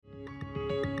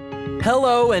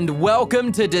Hello and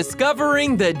welcome to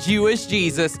Discovering the Jewish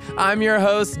Jesus. I'm your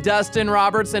host, Dustin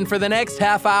Roberts, and for the next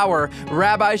half hour,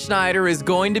 Rabbi Schneider is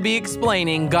going to be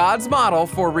explaining God's model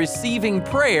for receiving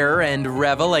prayer and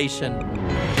revelation.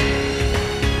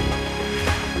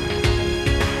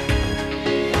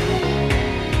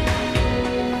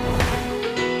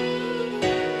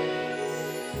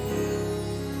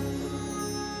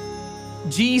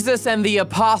 Jesus and the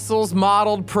apostles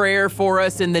modeled prayer for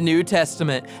us in the New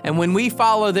Testament, and when we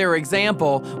follow their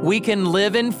example, we can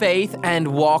live in faith and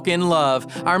walk in love.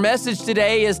 Our message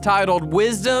today is titled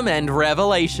Wisdom and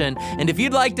Revelation, and if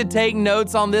you'd like to take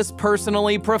notes on this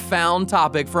personally profound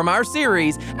topic from our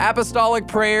series, Apostolic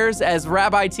Prayers as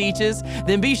Rabbi Teaches,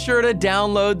 then be sure to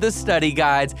download the study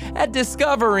guides at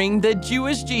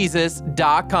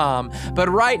discoveringthejewishjesus.com. But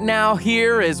right now,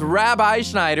 here is Rabbi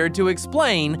Schneider to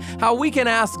explain how we can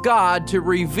ask God to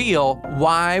reveal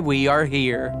why we are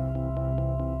here.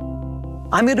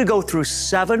 I'm going to go through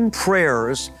 7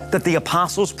 prayers that the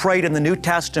apostles prayed in the New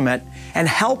Testament and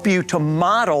help you to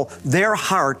model their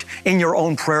heart in your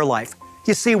own prayer life.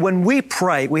 You see, when we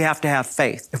pray, we have to have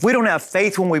faith. If we don't have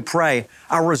faith when we pray,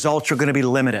 our results are going to be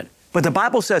limited. But the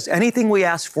Bible says anything we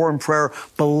ask for in prayer,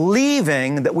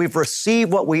 believing that we've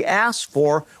received what we ask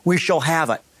for, we shall have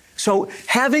it. So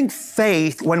having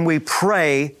faith when we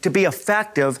pray to be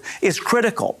effective is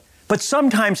critical. But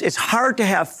sometimes it's hard to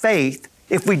have faith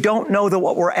if we don't know that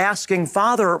what we're asking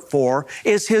Father for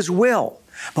is His will.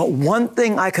 But one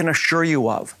thing I can assure you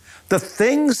of, the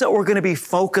things that we're going to be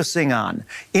focusing on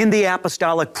in the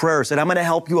apostolic prayers that I'm going to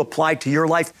help you apply to your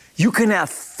life, you can have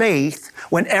faith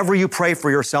whenever you pray for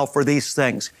yourself for these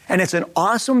things. And it's an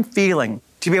awesome feeling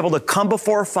to be able to come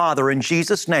before Father in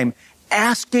Jesus' name,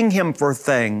 asking Him for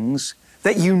things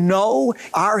that you know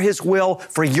are His will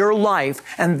for your life,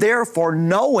 and therefore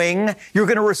knowing you're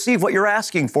going to receive what you're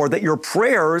asking for, that your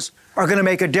prayers are going to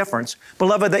make a difference.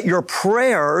 Beloved, that your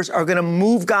prayers are going to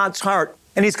move God's heart,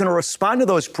 and He's going to respond to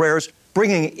those prayers,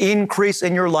 bringing increase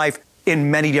in your life in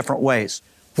many different ways.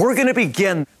 We're going to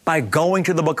begin by going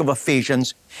to the book of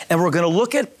Ephesians, and we're going to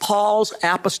look at Paul's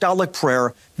apostolic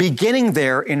prayer, beginning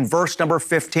there in verse number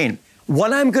 15.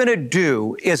 What I'm going to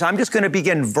do is I'm just going to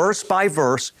begin verse by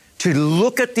verse to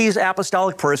look at these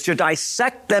apostolic prayers, to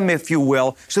dissect them, if you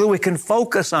will, so that we can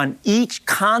focus on each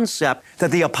concept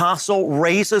that the apostle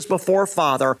raises before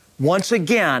Father. Once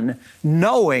again,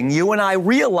 knowing, you and I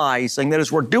realizing that as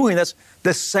we're doing this,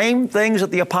 the same things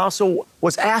that the apostle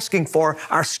was asking for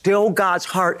are still God's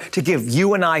heart to give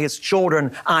you and I, His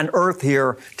children on earth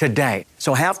here today.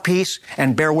 So have peace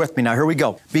and bear with me. Now, here we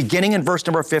go. Beginning in verse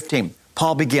number 15,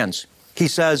 Paul begins. He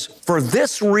says, "For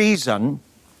this reason,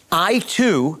 I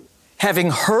too, having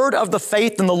heard of the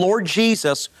faith in the Lord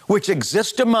Jesus, which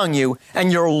exists among you, and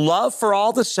your love for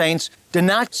all the saints, do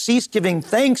not cease giving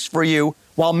thanks for you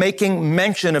while making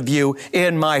mention of you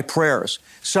in my prayers."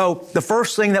 So the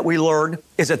first thing that we learned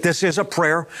is that this is a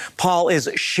prayer. Paul is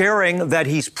sharing that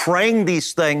he's praying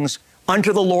these things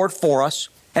unto the Lord for us.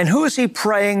 And who is he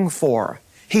praying for?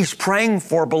 He's praying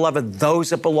for, beloved, those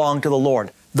that belong to the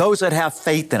Lord, those that have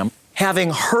faith in Him. Having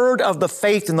heard of the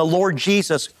faith in the Lord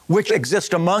Jesus, which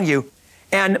exists among you.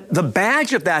 And the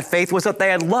badge of that faith was that they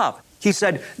had love. He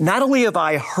said, not only have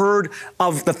I heard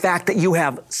of the fact that you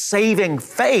have saving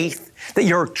faith, that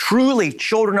you're truly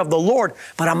children of the Lord,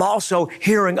 but I'm also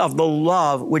hearing of the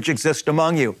love which exists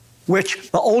among you,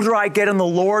 which the older I get in the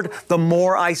Lord, the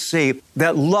more I see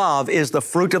that love is the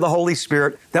fruit of the Holy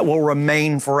Spirit that will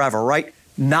remain forever, right?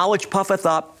 Knowledge puffeth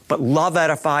up, but love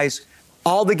edifies.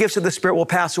 All the gifts of the Spirit will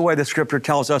pass away, the Scripture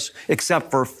tells us,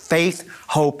 except for faith,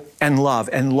 hope, and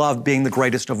love being the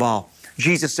greatest of all.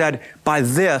 Jesus said, by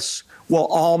this will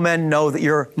all men know that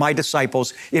you're my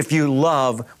disciples, if you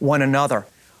love one another.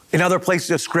 In other places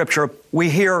of Scripture,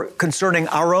 we hear concerning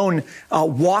our own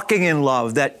walking in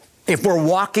love, that if we're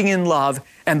walking in love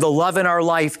and the love in our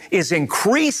life is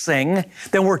increasing,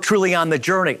 then we're truly on the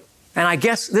journey. And I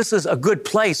guess this is a good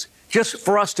place just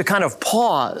for us to kind of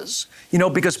pause,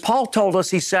 because Paul told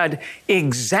us, he said,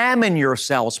 examine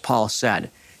yourselves, Paul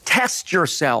said. Test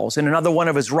yourselves in another one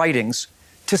of his writings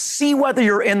to see whether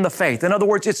you're in the faith. In other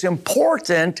words, it's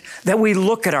important that we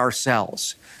look at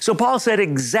ourselves. So Paul said,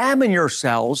 examine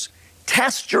yourselves,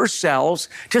 test yourselves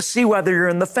to see whether you're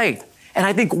in the faith. And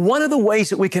I think one of the ways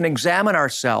that we can examine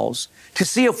ourselves to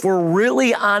see if we're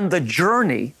really on the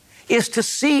journey is to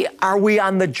see, are we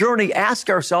on the journey? Ask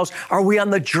ourselves, are we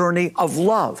on the journey of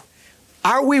love?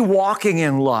 Are we walking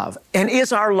in love? And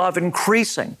is our love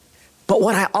increasing? But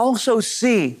what I also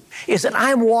see is that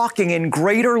I'm walking in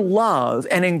greater love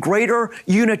and in greater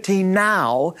unity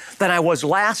now than I was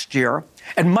last year,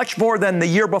 and much more than the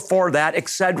year before that, et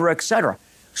cetera, et cetera.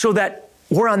 so that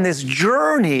we're on this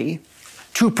journey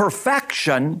to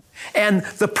perfection, and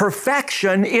the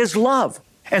perfection is love.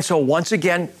 And so once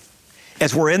again,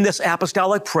 as we're in this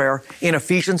apostolic prayer in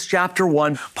Ephesians chapter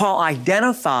 1, Paul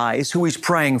identifies who he's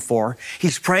praying for.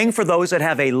 He's praying for those that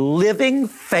have a living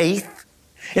faith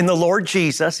in the Lord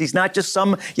Jesus. He's not just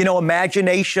some,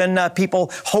 imagination.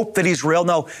 People hope that he's real.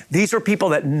 No, these are people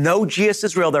that know Jesus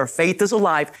is real. Their faith is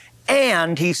alive.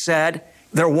 And he said,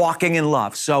 they're walking in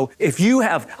love. So if you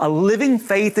have a living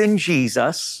faith in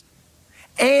Jesus,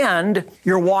 and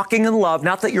you're walking in love,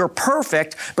 not that you're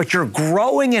perfect, but you're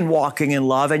growing in walking in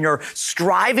love and you're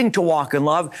striving to walk in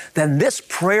love, then this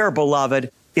prayer, beloved,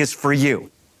 is for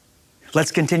you.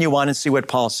 Let's continue on and see what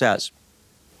Paul says.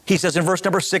 He says in verse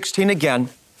number 16 again,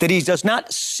 that he does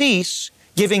not cease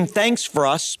giving thanks for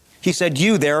us. He said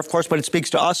you there, of course, but it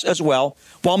speaks to us as well,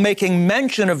 while making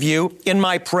mention of you in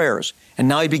my prayers. And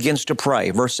now he begins to pray,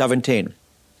 verse 17,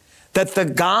 that the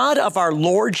God of our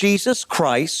Lord Jesus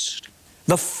Christ,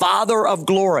 the Father of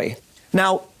glory.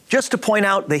 Now, just to point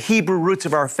out the Hebrew roots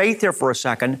of our faith here for a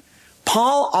second,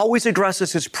 Paul always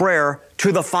addresses his prayer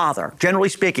to the Father. Generally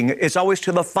speaking, it's always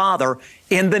to the Father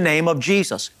in the name of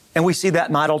Jesus. And we see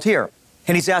that modeled here.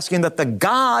 And he's asking that the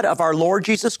God of our Lord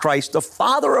Jesus Christ, the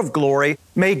Father of glory,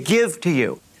 may give to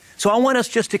you. So I want us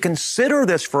just to consider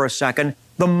this for a second,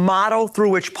 the model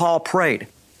through which Paul prayed.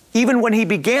 Even when he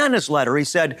began his letter, he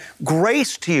said,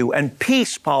 grace to you and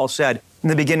peace, Paul said, in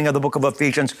the beginning of the book of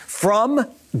Ephesians, from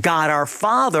God our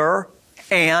Father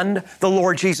and the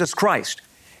Lord Jesus Christ.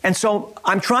 And so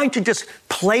I'm trying to just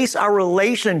place our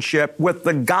relationship with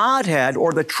the Godhead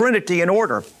or the Trinity in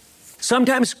order.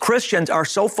 Sometimes Christians are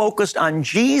so focused on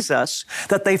Jesus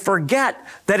that they forget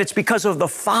that it's because of the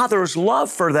Father's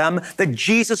love for them that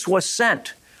Jesus was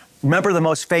sent. Remember the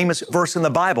most famous verse in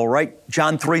the Bible, right?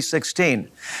 John 3:16.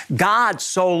 God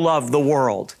so loved the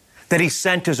world that he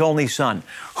sent his only Son.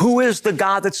 Who is the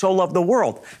God that so loved the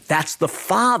world? That's the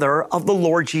Father of the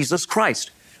Lord Jesus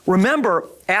Christ. Remember,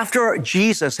 after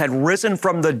Jesus had risen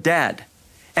from the dead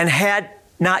and had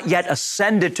not yet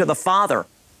ascended to the Father,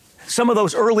 some of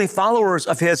those early followers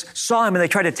of his saw him and they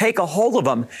tried to take a hold of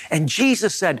him. And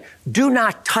Jesus said, do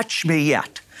not touch me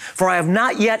yet, for I have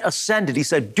not yet ascended. He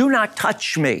said, do not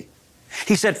touch me.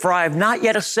 He said, for I have not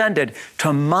yet ascended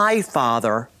to my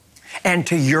Father and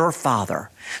to your Father.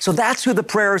 So that's who the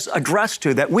prayer is addressed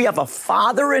to, that we have a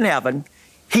Father in heaven.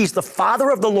 He's the Father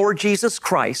of the Lord Jesus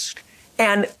Christ.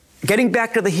 And getting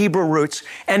back to the Hebrew roots,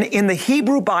 and in the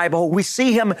Hebrew Bible, we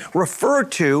see him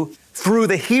referred to through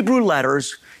the Hebrew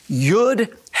letters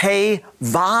Yud, He,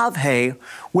 Vav, He,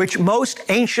 which most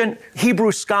ancient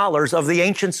Hebrew scholars of the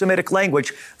ancient Semitic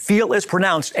language feel is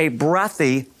pronounced a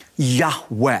breathy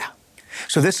Yahweh.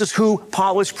 So this is who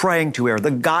Paul is praying to here,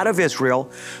 the God of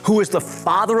Israel, who is the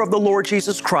Father of the Lord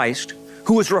Jesus Christ,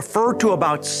 who is referred to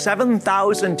about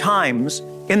 7,000 times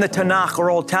in the Tanakh or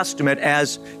Old Testament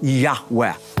as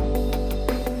Yahweh.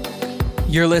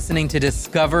 You're listening to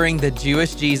Discovering the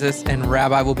Jewish Jesus, and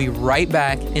Rabbi will be right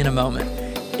back in a moment.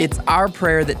 It's our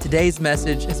prayer that today's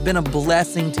message has been a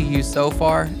blessing to you so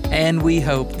far, and we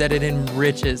hope that it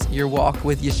enriches your walk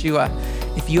with Yeshua.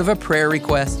 If you have a prayer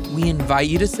request, we invite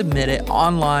you to submit it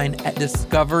online at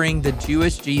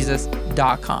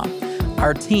discoveringthejewishjesus.com.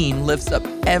 Our team lifts up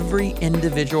every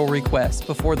individual request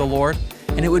before the Lord,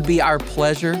 and it would be our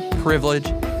pleasure, privilege,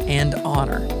 and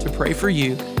honor to pray for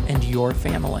you and your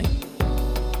family.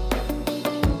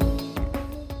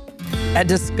 At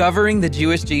Discovering the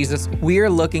Jewish Jesus, we are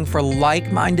looking for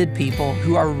like-minded people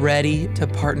who are ready to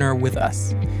partner with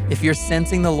us. If you're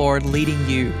sensing the Lord leading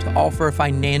you to offer a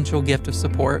financial gift of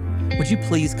support, would you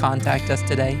please contact us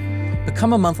today?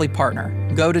 Become a monthly partner.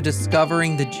 Go to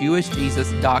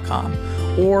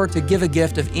discoveringthejewishjesus.com. Or to give a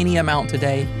gift of any amount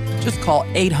today, just call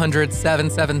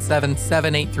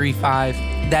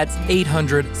 800-777-7835. That's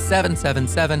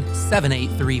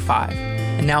 800-777-7835.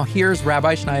 And now here's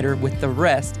Rabbi Schneider with the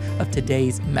rest of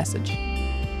today's message.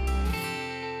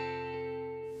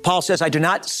 Paul says, I do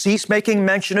not cease making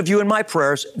mention of you in my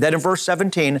prayers, then in verse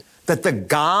 17, that the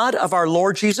God of our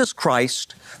Lord Jesus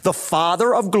Christ, the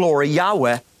Father of glory,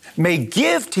 Yahweh, may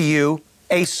give to you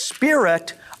a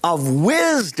spirit of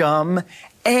wisdom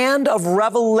and of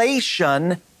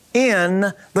revelation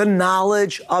in the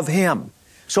knowledge of him.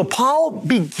 So Paul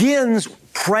begins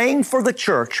praying for the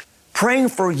church, praying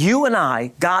for you and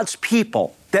I, God's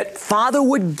people, that Father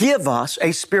would give us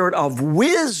a spirit of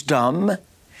wisdom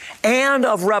and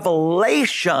of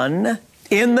revelation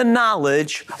in the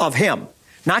knowledge of him.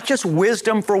 Not just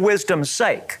wisdom for wisdom's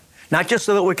sake, not just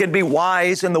so that we could be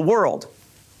wise in the world,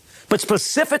 but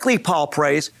specifically Paul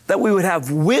prays that we would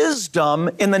have wisdom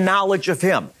in the knowledge of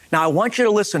him. Now, I want you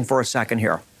to listen for a second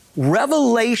here.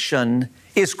 Revelation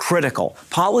is critical.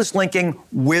 Paul is linking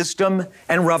wisdom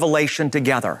and revelation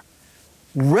together.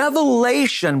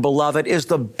 Revelation, beloved, is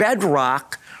the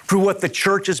bedrock for what the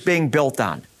church is being built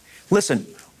on. Listen,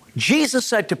 Jesus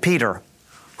said to Peter,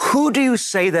 "Who do you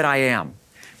say that I am?"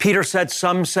 Peter said,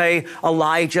 "Some say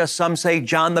Elijah, some say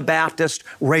John the Baptist,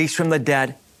 raised from the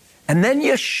dead." And then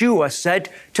Yeshua said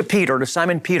to Peter, to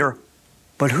Simon Peter,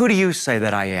 "But who do you say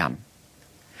that I am?"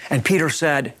 And Peter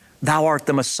said, "Thou art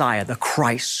the Messiah, the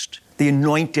Christ, the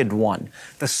anointed one,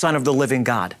 the Son of the living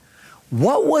God."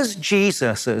 What was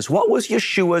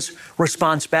Yeshua's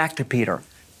response back to Peter?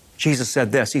 Jesus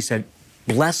said this, he said,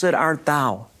 "Blessed art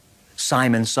thou,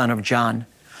 Simon, son of John,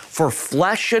 for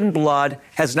flesh and blood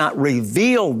has not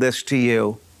revealed this to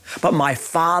you, but my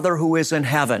Father who is in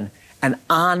heaven, and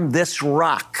on this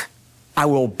rock I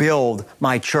will build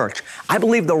my church." I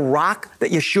believe the rock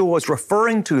that Yeshua was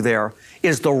referring to there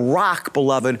is the rock,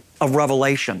 beloved, of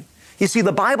Revelation. You see,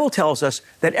 the Bible tells us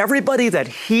that everybody that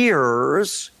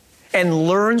hears and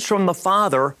learns from the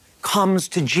Father comes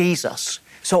to Jesus.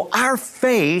 So our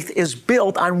faith is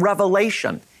built on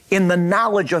revelation, in the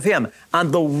knowledge of Him,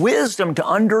 on the wisdom to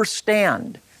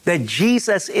understand that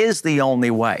Jesus is the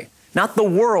only way, not the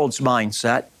world's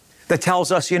mindset that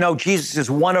tells us, Jesus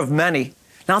is one of many,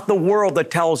 not the world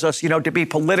that tells us, to be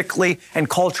politically and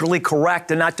culturally correct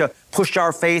and not to push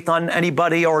our faith on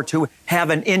anybody or to have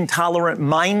an intolerant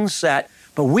mindset.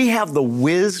 But we have the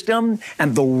wisdom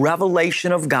and the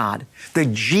revelation of God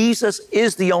that Jesus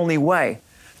is the only way.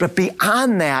 But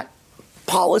beyond that,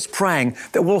 Paul is praying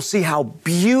that we'll see how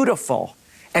beautiful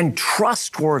and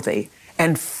trustworthy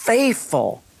and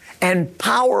faithful and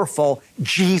powerful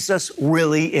Jesus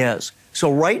really is.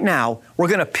 So right now, we're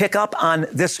going to pick up on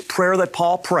this prayer that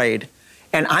Paul prayed,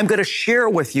 and I'm going to share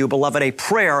with you, beloved, a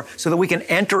prayer so that we can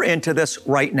enter into this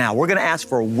right now. We're going to ask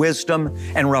for wisdom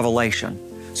and revelation.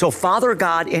 So, Father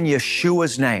God, in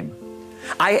Yeshua's name,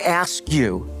 I ask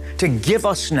you to give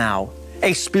us now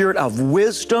a spirit of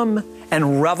wisdom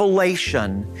and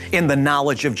revelation in the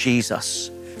knowledge of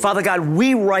Jesus. Father God,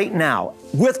 we right now,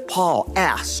 with Paul,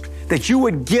 ask that you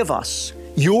would give us,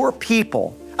 your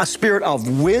people, a spirit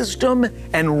of wisdom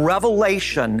and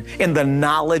revelation in the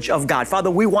knowledge of God. Father,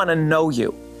 we want to know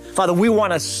you. Father, we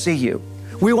want to see you.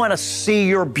 We want to see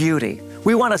your beauty.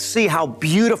 We want to see how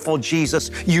beautiful, Jesus,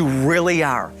 you really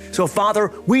are. So,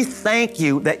 Father, we thank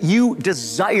you that you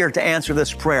desire to answer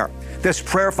this prayer. This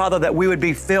prayer, Father, that we would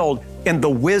be filled in the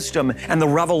wisdom and the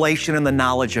revelation and the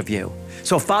knowledge of you.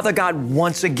 So, Father God,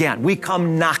 once again, we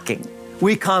come knocking.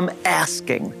 We come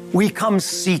asking. We come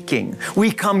seeking.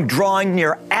 We come drawing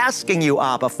near, asking you,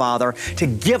 Abba, Father, to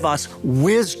give us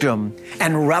wisdom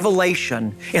and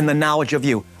revelation in the knowledge of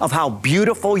you, of how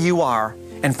beautiful you are,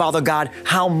 and Father God,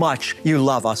 how much you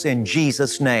love us. In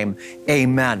Jesus' name,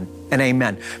 amen and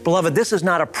amen. Beloved, this is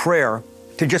not a prayer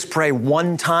to just pray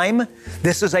one time.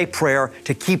 This is a prayer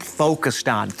to keep focused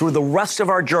on through the rest of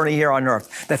our journey here on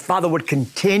earth, that Father would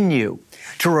continue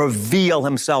to reveal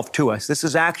Himself to us. This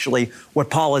is actually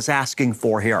what Paul is asking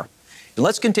for here.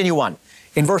 Let's continue on.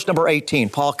 In verse number 18,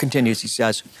 Paul continues, he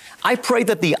says, "I pray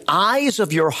that the eyes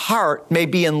of your heart may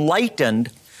be enlightened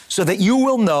so that you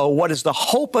will know what is the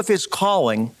hope of His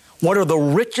calling, what are the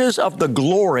riches of the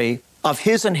glory of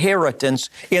His inheritance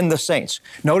in the saints."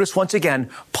 Notice once again,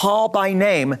 Paul by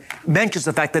name mentions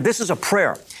the fact that this is a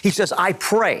prayer. He says, I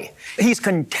pray. He's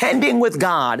contending with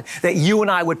God that you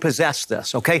and I would possess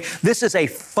this, okay? This is a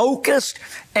focused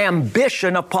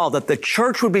ambition of Paul, that the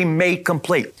church would be made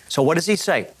complete. So what does he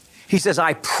say? He says,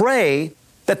 I pray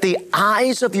that the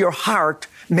eyes of your heart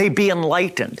may be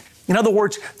enlightened. In other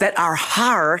words, that our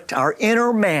heart, our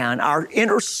inner man, our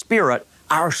inner spirit,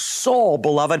 our soul,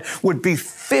 beloved, would be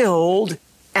filled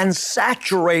and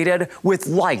saturated with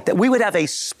light, that we would have a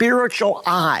spiritual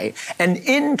eye, an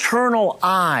internal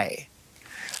eye,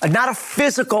 not a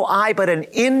physical eye, but an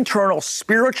internal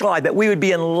spiritual eye, that we would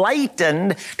be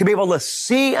enlightened to be able to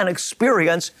see and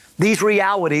experience these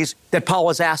realities that Paul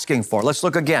is asking for. Let's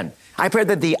look again. I pray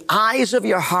that the eyes of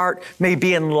your heart may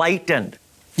be enlightened.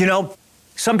 You know,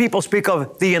 some people speak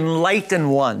of the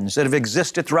enlightened ones that have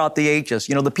existed throughout the ages.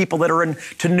 You know, the people that are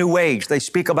into New Age, they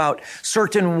speak about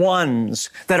certain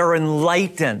ones that are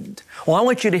enlightened. Well, I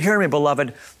want you to hear me,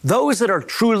 beloved. Those that are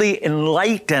truly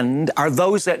enlightened are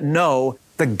those that know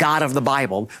the God of the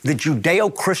Bible, the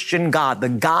Judeo-Christian God, the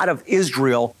God of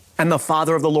Israel, and the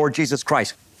Father of the Lord Jesus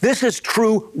Christ. This is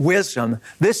true wisdom.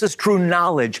 This is true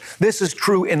knowledge. This is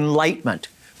true enlightenment.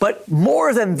 But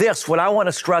more than this, what I want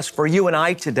to stress for you and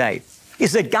I today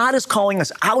is that God is calling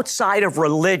us outside of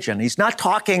religion. He's not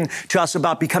talking to us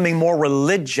about becoming more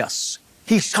religious.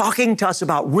 He's talking to us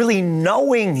about really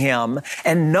knowing Him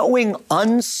and knowing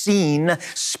unseen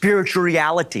spiritual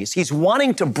realities. He's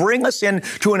wanting to bring us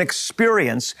into an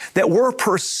experience that we're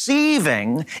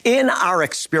perceiving in our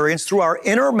experience through our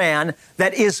inner man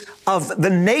that is of the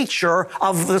nature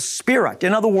of the Spirit.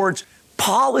 In other words,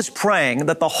 Paul is praying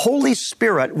that the Holy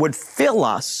Spirit would fill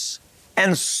us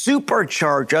and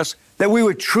supercharge us, that we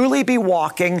would truly be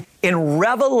walking in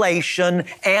revelation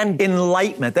and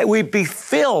enlightenment, that we'd be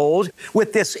filled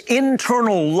with this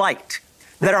internal light,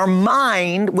 that our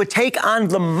mind would take on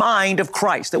the mind of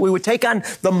Christ, that we would take on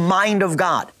the mind of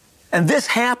God. And this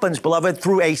happens, beloved,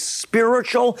 through a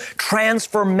spiritual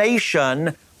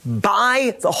transformation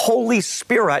by the Holy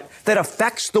Spirit that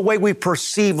affects the way we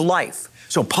perceive life.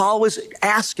 So Paul was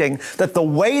asking that the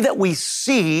way that we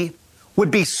see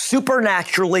would be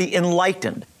supernaturally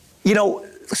enlightened. You know,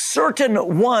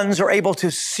 certain ones are able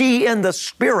to see in the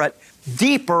Spirit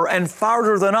deeper and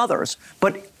farther than others.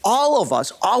 But all of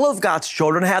us, all of God's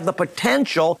children, have the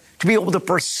potential to be able to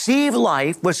perceive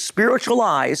life with spiritual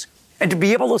eyes and to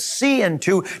be able to see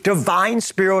into divine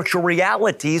spiritual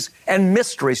realities and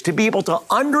mysteries, to be able to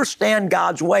understand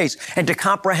God's ways and to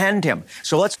comprehend Him.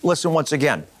 So let's listen once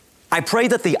again. I pray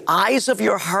that the eyes of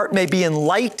your heart may be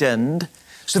enlightened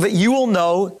so that you will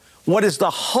know what is the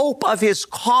hope of His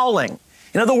calling.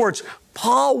 In other words,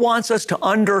 Paul wants us to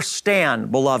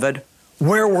understand, beloved,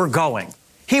 where we're going.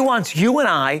 He wants you and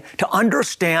I to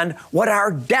understand what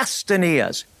our destiny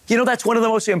is. You know, that's one of the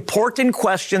most important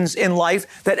questions in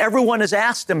life that everyone has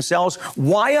asked themselves.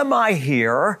 Why am I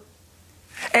here?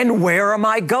 And where am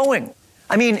I going?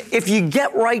 I mean, if you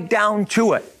get right down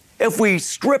to it, if we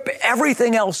strip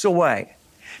everything else away,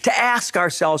 to ask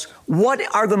ourselves, what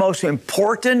are the most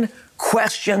important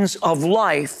questions of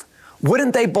life,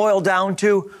 wouldn't they boil down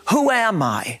to, who am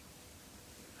I?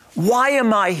 Why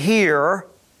am I here?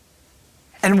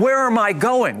 And where am I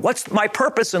going? What's my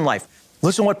purpose in life?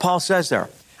 Listen what Paul says there.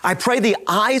 I pray the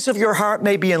eyes of your heart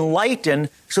may be enlightened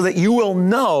so that you will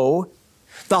know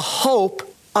the hope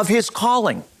of His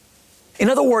calling. In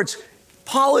other words,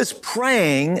 Paul is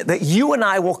praying that you and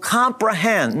I will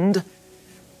comprehend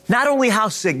not only how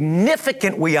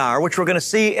significant we are, which we're going to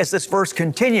see as this verse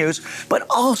continues, but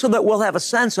also that we'll have a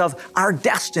sense of our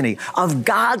destiny, of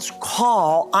God's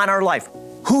call on our life,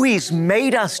 who He's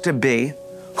made us to be,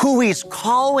 who He's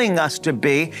calling us to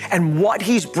be, and what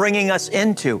He's bringing us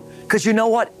into. Because you know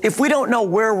what? If we don't know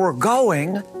where we're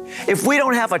going, if we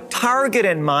don't have a target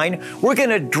in mind, we're going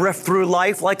to drift through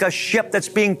life like a ship that's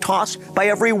being tossed by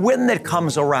every wind that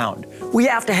comes around. We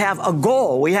have to have a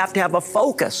goal. We have to have a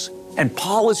focus. And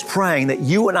Paul is praying that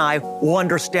you and I will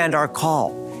understand our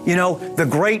call. You know, the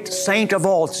great saint of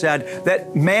old said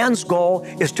that man's goal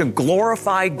is to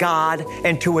glorify God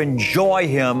and to enjoy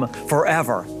Him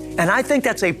forever. And I think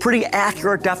that's a pretty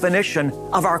accurate definition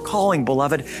of our calling,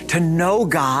 beloved, to know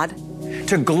God,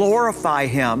 to glorify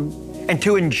Him, and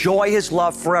to enjoy His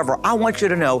love forever. I want you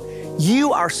to know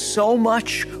you are so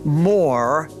much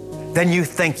more than you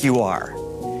think you are.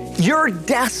 Your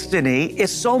destiny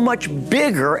is so much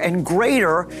bigger and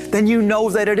greater than you know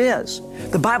that it is.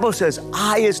 The Bible says,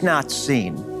 eye is not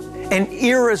seen, and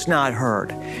ear is not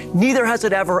heard, neither has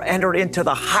it ever entered into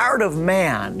the heart of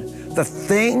man the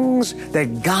things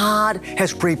that God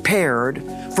has prepared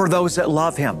for those that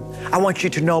love Him. I want you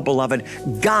to know, beloved,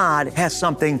 God has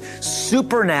something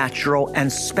supernatural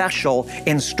and special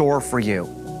in store for you.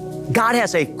 God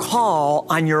has a call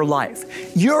on your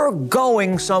life. You're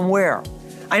going somewhere.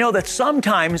 I know that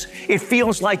sometimes it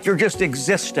feels like you're just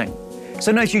existing.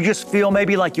 Sometimes you just feel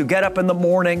maybe like you get up in the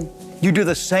morning, you do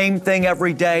the same thing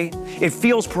every day. It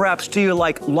feels perhaps to you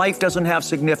like life doesn't have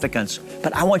significance.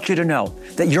 But I want you to know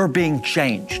that you're being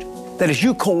changed, that as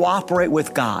you cooperate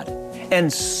with God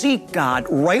and seek God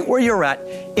right where you're at,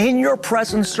 in your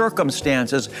present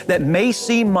circumstances that may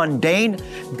seem mundane,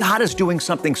 God is doing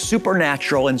something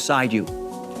supernatural inside you.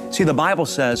 See, the Bible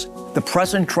says the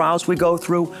present trials we go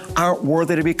through aren't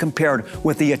worthy to be compared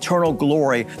with the eternal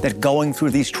glory that going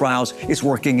through these trials is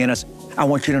working in us. I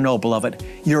want you to know, beloved,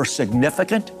 you're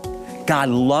significant, God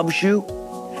loves you,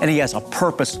 and He has a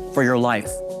purpose for your life.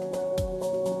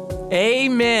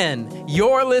 Amen.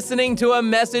 You're listening to a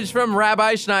message from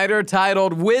Rabbi Schneider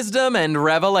titled Wisdom and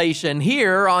Revelation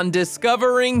here on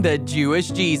Discovering the Jewish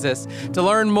Jesus. To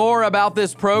learn more about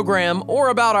this program or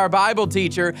about our Bible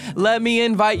teacher, let me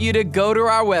invite you to go to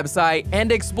our website and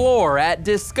explore at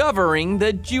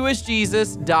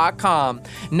discoveringthejewishjesus.com.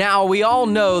 Now, we all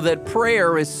know that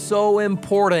prayer is so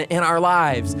important in our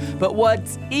lives, but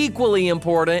what's equally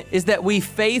important is that we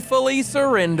faithfully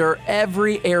surrender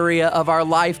every area of our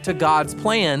life to God's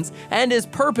plans and His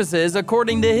purposes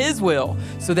according to His will,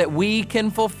 so that we can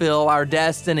fulfill our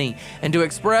destiny. And to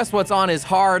express what's on His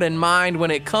heart and mind when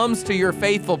it comes to your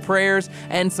faithful prayers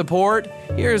and support,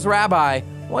 here's Rabbi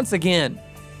once again.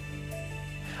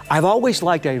 I've always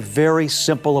liked a very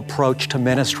simple approach to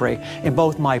ministry in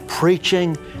both my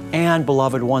preaching and,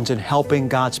 beloved ones, in helping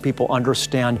God's people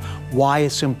understand why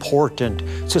it's important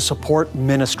to support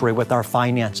ministry with our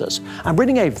finances. I'm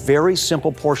reading a very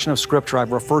simple portion of Scripture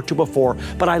I've referred to before,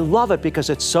 but I love it because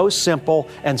it's so simple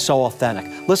and so authentic.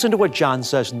 Listen to what John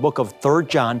says in the book of 3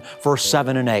 John, verse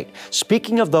 7 and 8.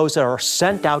 Speaking of those that are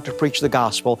sent out to preach the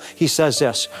gospel, he says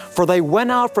this, "For they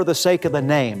went out for the sake of the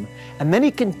name." And then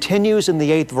he continues in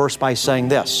the 8th verse by saying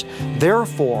this,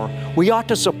 "Therefore, we ought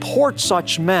to support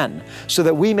such men so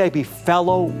that we may be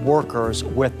fellow workers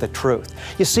with the truth."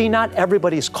 You see, not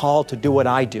everybody's called to do what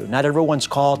I do. Not everyone's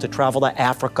called to travel to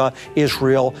Africa,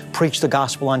 Israel, preach the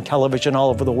gospel on television all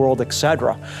over the world,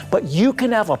 etc. But you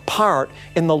can have a part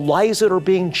in the lives that are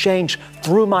being changed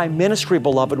through my ministry,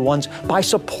 beloved ones, by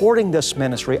supporting this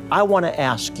ministry. I want to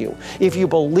ask you, if you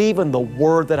believe in the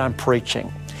word that I'm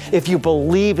preaching, if you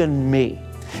believe in me,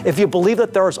 if you believe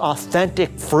that there is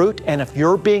authentic fruit, and if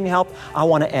you're being helped, I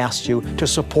want to ask you to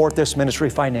support this ministry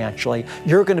financially.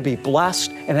 You're going to be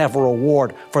blessed and have a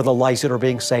reward for the lives that are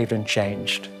being saved and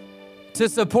changed. To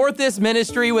support this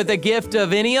ministry with a gift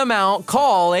of any amount,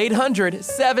 call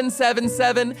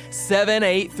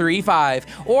 800-777-7835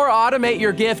 or automate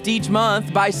your gift each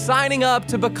month by signing up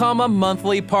to become a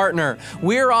monthly partner.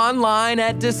 We're online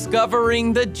at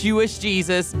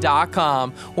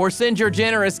discoveringthejewishjesus.com, or send your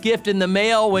generous gift in the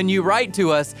mail when you write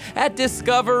to us at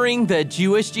Discovering the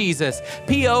Jewish Jesus,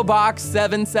 P.O. Box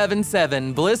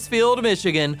 777, Blissfield,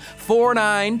 Michigan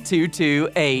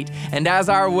 49228. And as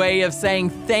our way of saying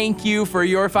thank you for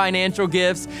your financial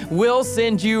gifts, we'll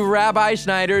send you Rabbi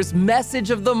Schneider's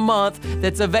Message of the Month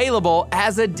that's available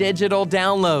as a digital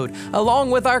download,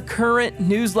 along with our current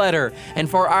newsletter. And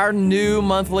for our new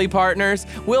monthly partners,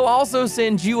 we'll also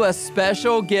send you a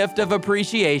special gift of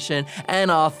appreciation,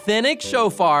 an authentic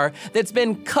shofar that's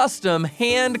been custom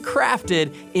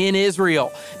handcrafted in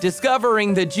Israel.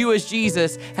 Discovering the Jewish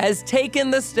Jesus has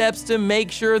taken the steps to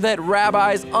make sure that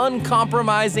Rabbi's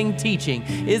uncompromising teaching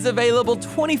is available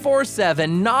 24/7,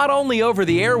 not only over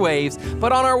the airwaves,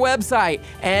 but on our website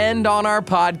and on our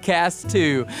podcast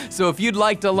too. So if you'd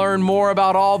like to learn more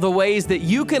about all the ways that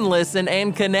you can listen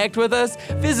and connect with us,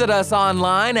 visit us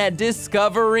online at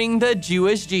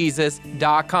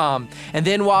discoveringthejewishjesus.com. And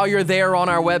then while you're there on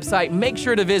our website, make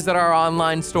sure to visit our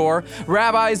online store.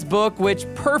 Rabbi's book, which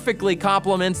perfectly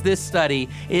complements this study,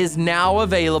 is now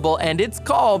available, and it's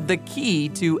called The Key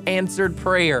to Answered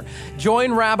Prayer.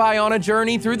 Join Rabbi on a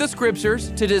journey through the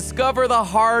Scriptures to discover the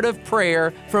heart of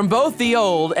prayer from both the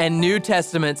Old and New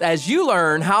Testaments as you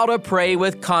learn how to pray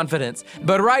with confidence.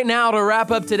 But right now, to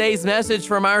wrap up today's message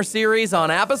from our series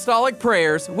on apostolic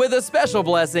prayers with a special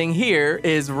blessing, here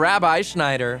is Rabbi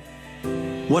Schneider.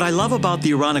 What I love about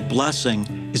the Aaronic blessing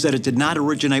is that it did not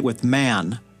originate with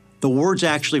man. The words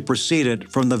actually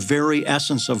proceeded from the very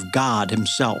essence of God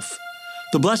Himself.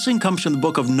 The blessing comes from the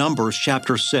book of Numbers,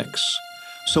 chapter 6.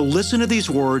 So listen to these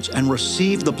words and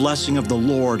receive the blessing of the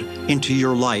Lord into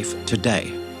your life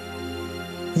today.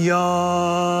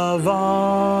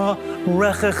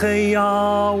 Yavarechecha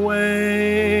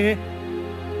Yahweh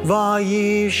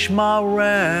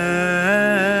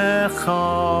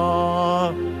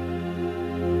vayishmarecha.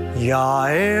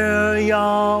 Ya'er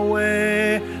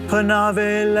Yahweh panav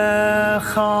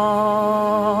elecha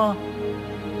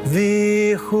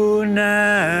vichunecha.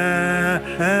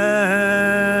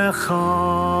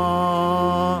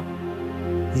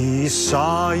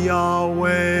 Yisa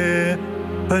Yahweh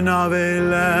panav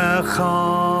elecha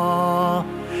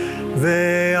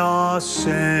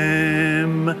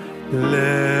ve'asem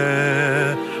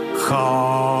lecha.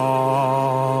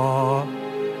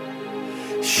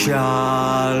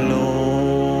 Shalom.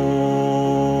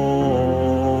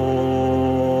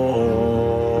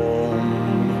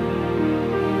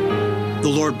 The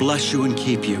Lord bless you and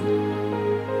keep you.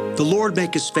 The Lord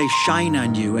make His face shine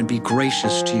on you and be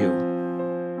gracious to you.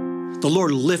 The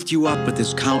Lord lift you up with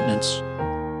His countenance,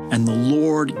 and the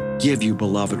Lord give you,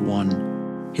 beloved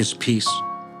one, His peace.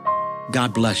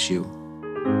 God bless you,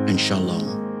 and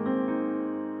shalom.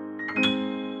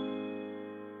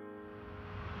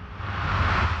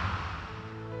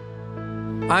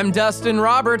 I'm Dustin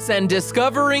Roberts, and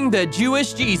Discovering the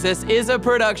Jewish Jesus is a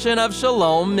production of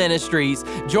Shalom Ministries.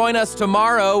 Join us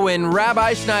tomorrow when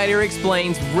Rabbi Schneider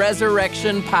explains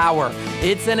resurrection power.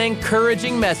 It's an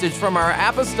encouraging message from our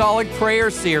Apostolic Prayer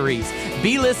series.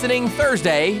 Be listening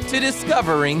Thursday to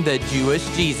Discovering the Jewish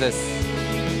Jesus.